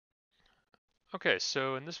Okay,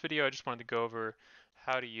 so in this video I just wanted to go over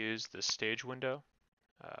how to use the stage window.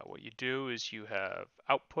 What you do is you have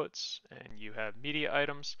outputs and you have media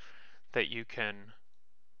items that you can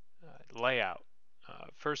lay out.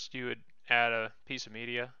 First you would add a piece of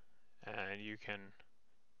media and you can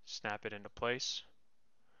snap it into place.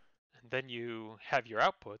 And then you have your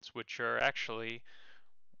outputs, which are actually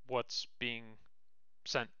what's being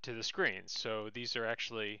sent to the screen. So these are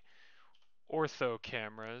actually ortho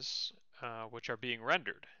cameras which are being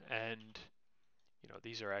rendered, and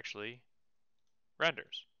these are actually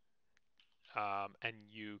renders. And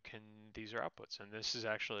these are outputs, and this is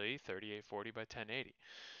actually 3840 by 1080.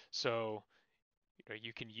 So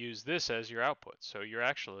you can use this as your output. So you're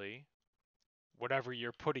actually, whatever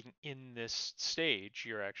you're putting in this stage,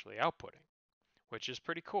 you're actually outputting, which is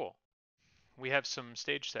pretty cool. We have some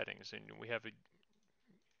stage settings, and we have a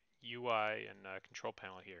UI and a control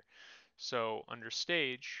panel here. So under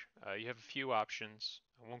stage, you have a few options.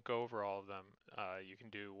 I won't go over all of them. You can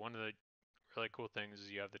do one of the really cool things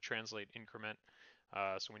is you have the translate increment.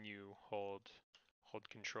 So when you hold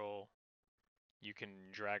control, you can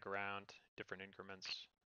drag around different increments.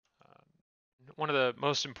 One of the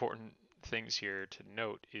most important things here to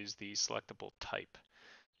note is the selectable type.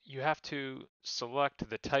 You have to select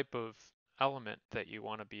the type of element that you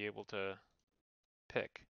want to be able to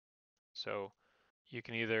pick. So you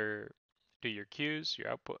can either do your cues, your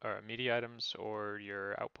output or media items, or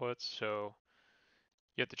your outputs. So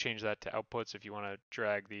you have to change that to outputs if you want to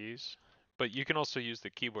drag these. But you can also use the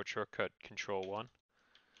keyboard shortcut Control 1,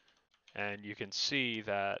 and you can see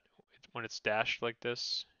that when it's dashed like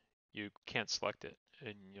this, you can't select it,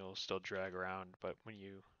 and you'll still drag around. But when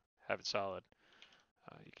you have it solid,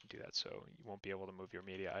 you can do that. So you won't be able to move your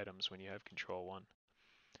media items when you have Control 1.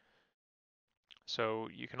 So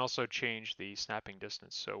you can also change the snapping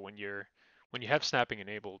distance. So when you have snapping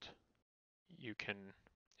enabled, you can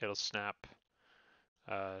it'll snap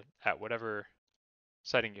at whatever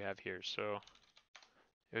setting you have here. So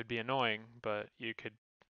it would be annoying, but you could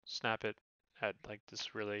snap it at like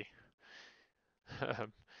this really,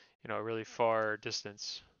 a really far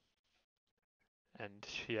distance, and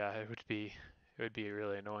yeah, it would be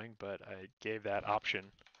really annoying. But I gave that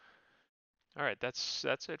option. All right, that's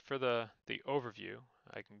it for the overview.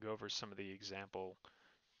 I can go over some of the example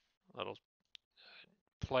little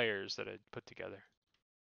players that I put together.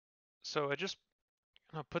 So I just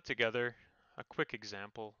put together a quick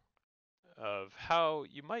example of how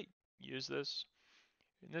you might use this.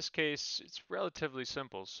 In this case, it's relatively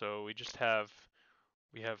simple. So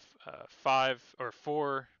we have five or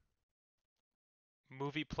four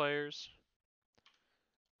movie players.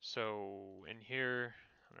 So in here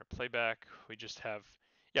on our playback, we just have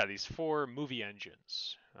these four movie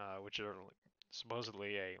engines, which are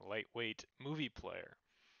supposedly a lightweight movie player.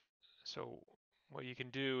 So what you can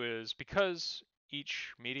do is, because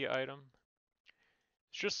each media item,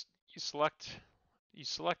 it's just you select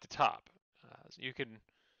the top. You can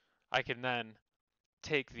I can then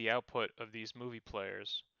take the output of these movie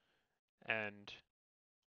players and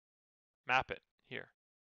map it here.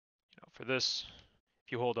 For this,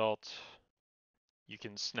 if you hold Alt, you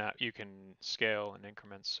can scale in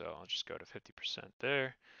increments. So I'll just go to 50%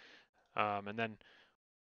 there. And then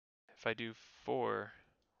if I do 4,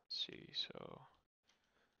 let's see, so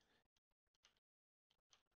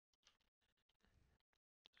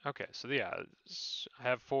okay, so yeah, I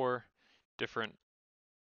have different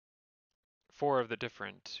four of the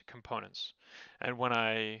different components, and when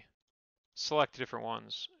I select different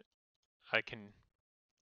ones, I can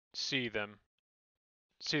see the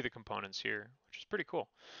components here, which is pretty cool.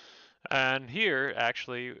 And here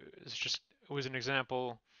actually was an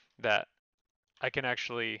example that I can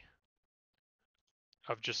actually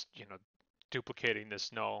of just duplicating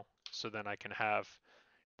this null, so then I can have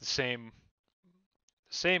the same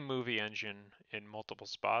movie engine in multiple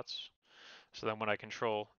spots. So then when I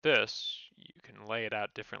control this, you can lay it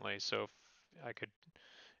out differently. So if I could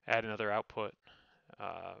add another output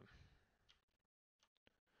uh,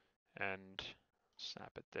 and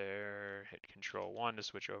snap it there, hit Control 1 to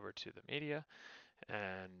switch over to the media,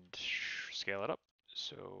 and scale it up.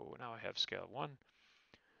 So now I have scale 1.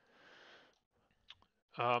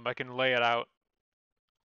 I can lay it out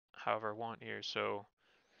however I want here. So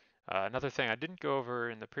another thing I didn't go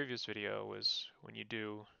over in the previous video was when you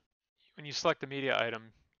select the media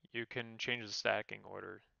item, you can change the stacking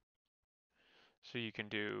order. So you can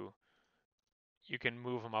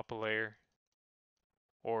move them up a layer,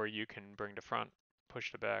 or you can bring to front,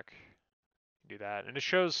 push to back, do that, and it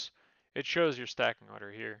shows your stacking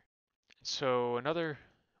order here. So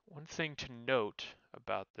one thing to note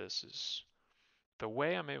about this is the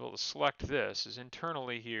way I'm able to select this is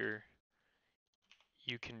internally here.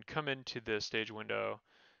 You can come into the stage window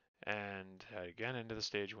and again into the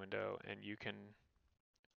stage window, and you can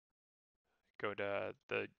go to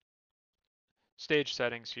the stage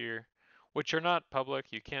settings here, which are not public.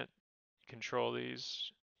 You can't control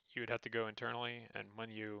these. You would have to go internally, and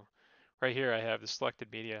when you right here, I have the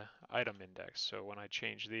selected media item index. So when I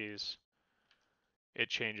change these, it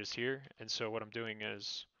changes here. And so what I'm doing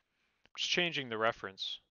is just changing the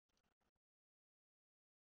reference.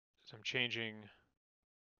 So I'm changing,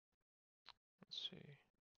 let's see.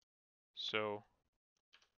 So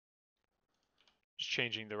just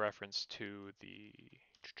changing the reference to the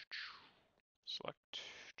select.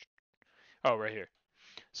 Oh, right here.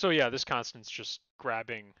 So yeah, this constant's just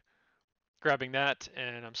grabbing that,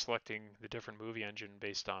 and I'm selecting the different movie engine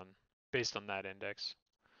based on that index.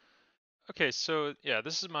 Okay, so yeah,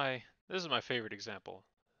 this is my favorite example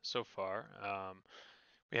so far.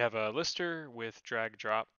 We have a lister with drag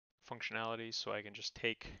drop functionality, so I can just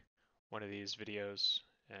take one of these videos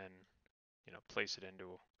and place it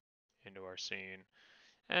into our scene,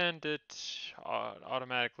 and it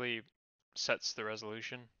automatically sets the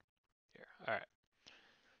resolution here. All right.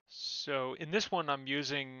 So in this one, I'm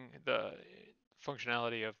using the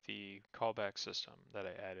functionality of the callback system that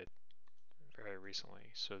I added very recently.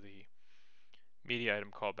 So the media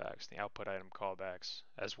item callbacks, the output item callbacks,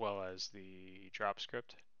 as well as the drop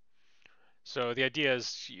script. So the idea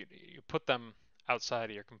is you put them outside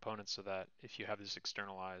of your components so that if you have this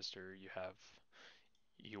externalized or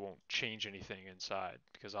you won't change anything inside,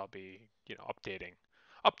 because I'll be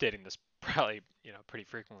updating this probably pretty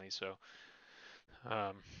frequently. So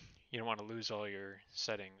um, you don't want to lose all your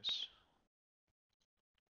settings.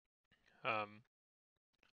 Um,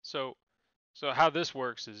 so so how this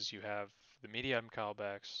works is you have the media item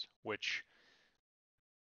callbacks, which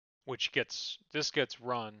gets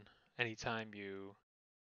run anytime you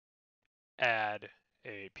add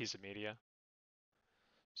a piece of media.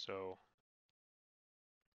 So,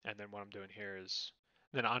 and then what I'm doing here is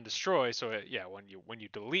then on destroy. So yeah, when you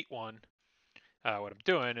delete one, what I'm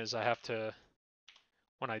doing is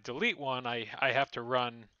when I delete one, I have to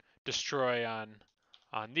run destroy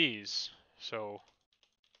on these. So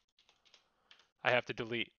I have to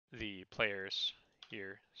delete the players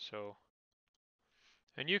here. So,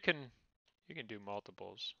 and you can do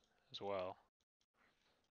multiples as well.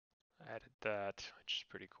 I added that, which is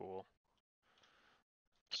pretty cool.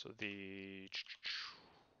 So on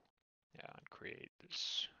create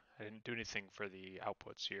this, I didn't do anything for the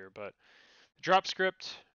outputs here, but the drop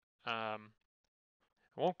script, I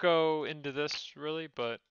won't go into this really,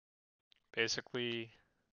 but basically,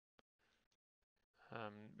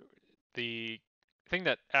 the thing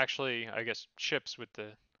that actually, I guess, ships with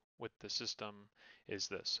the system is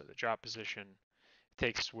this. So the drop position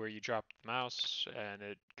takes where you drop the mouse, and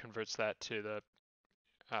it converts that to the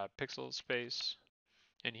pixel space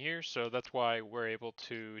in here. So that's why we're able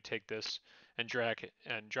to take this and drag it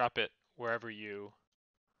and drop it wherever your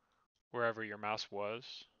mouse was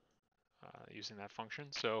using that function.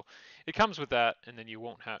 So it comes with that, and then you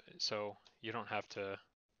don't have to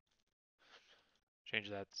change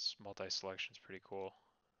that. Multi-selection is pretty cool.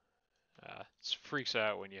 It freaks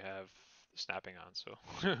out when you have snapping on. So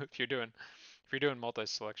if you're doing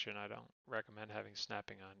multi-selection, I don't recommend having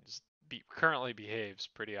snapping on. Currently behaves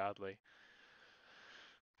pretty oddly.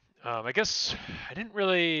 I guess I didn't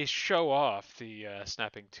really show off the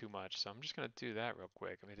snapping too much, so I'm just gonna do that real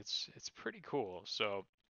quick. I mean, it's pretty cool. So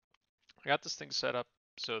I got this thing set up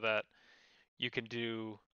so that you can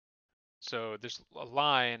do. So there's a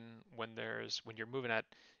line when you're moving at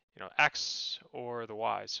X or the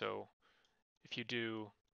Y. So if you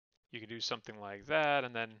can do something like that,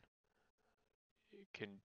 and then you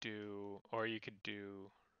could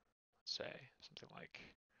do, say something like,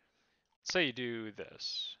 say you do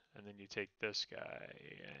this, and then you take this guy,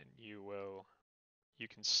 and you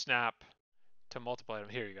can snap to multiply them.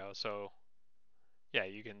 Here you go. So yeah,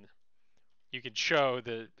 you can show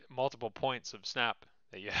the multiple points of snap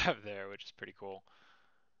that you have there, which is pretty cool.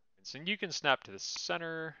 And you can snap to the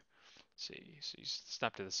center. Let's see, so you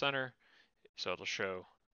snap to the center, so it'll show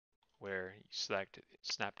where you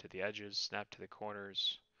snap to the edges, snap to the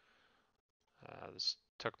corners. This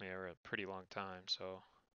took me a pretty long time, so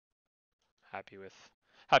happy with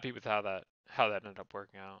how that ended up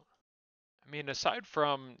working out. I mean, aside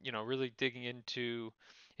from really digging into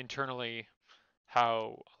internally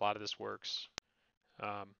how a lot of this works,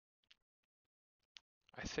 um,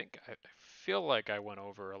 I feel like I went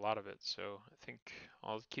over a lot of it, so I think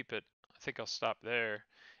I'll keep it. I think I'll stop there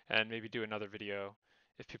and maybe do another video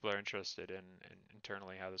if people are interested in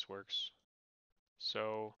internally how this works.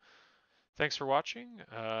 So thanks for watching.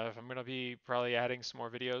 I'm going to be probably adding some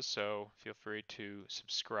more videos, so feel free to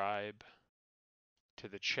subscribe to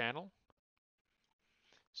the channel.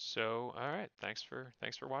 So, all right, thanks for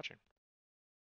watching.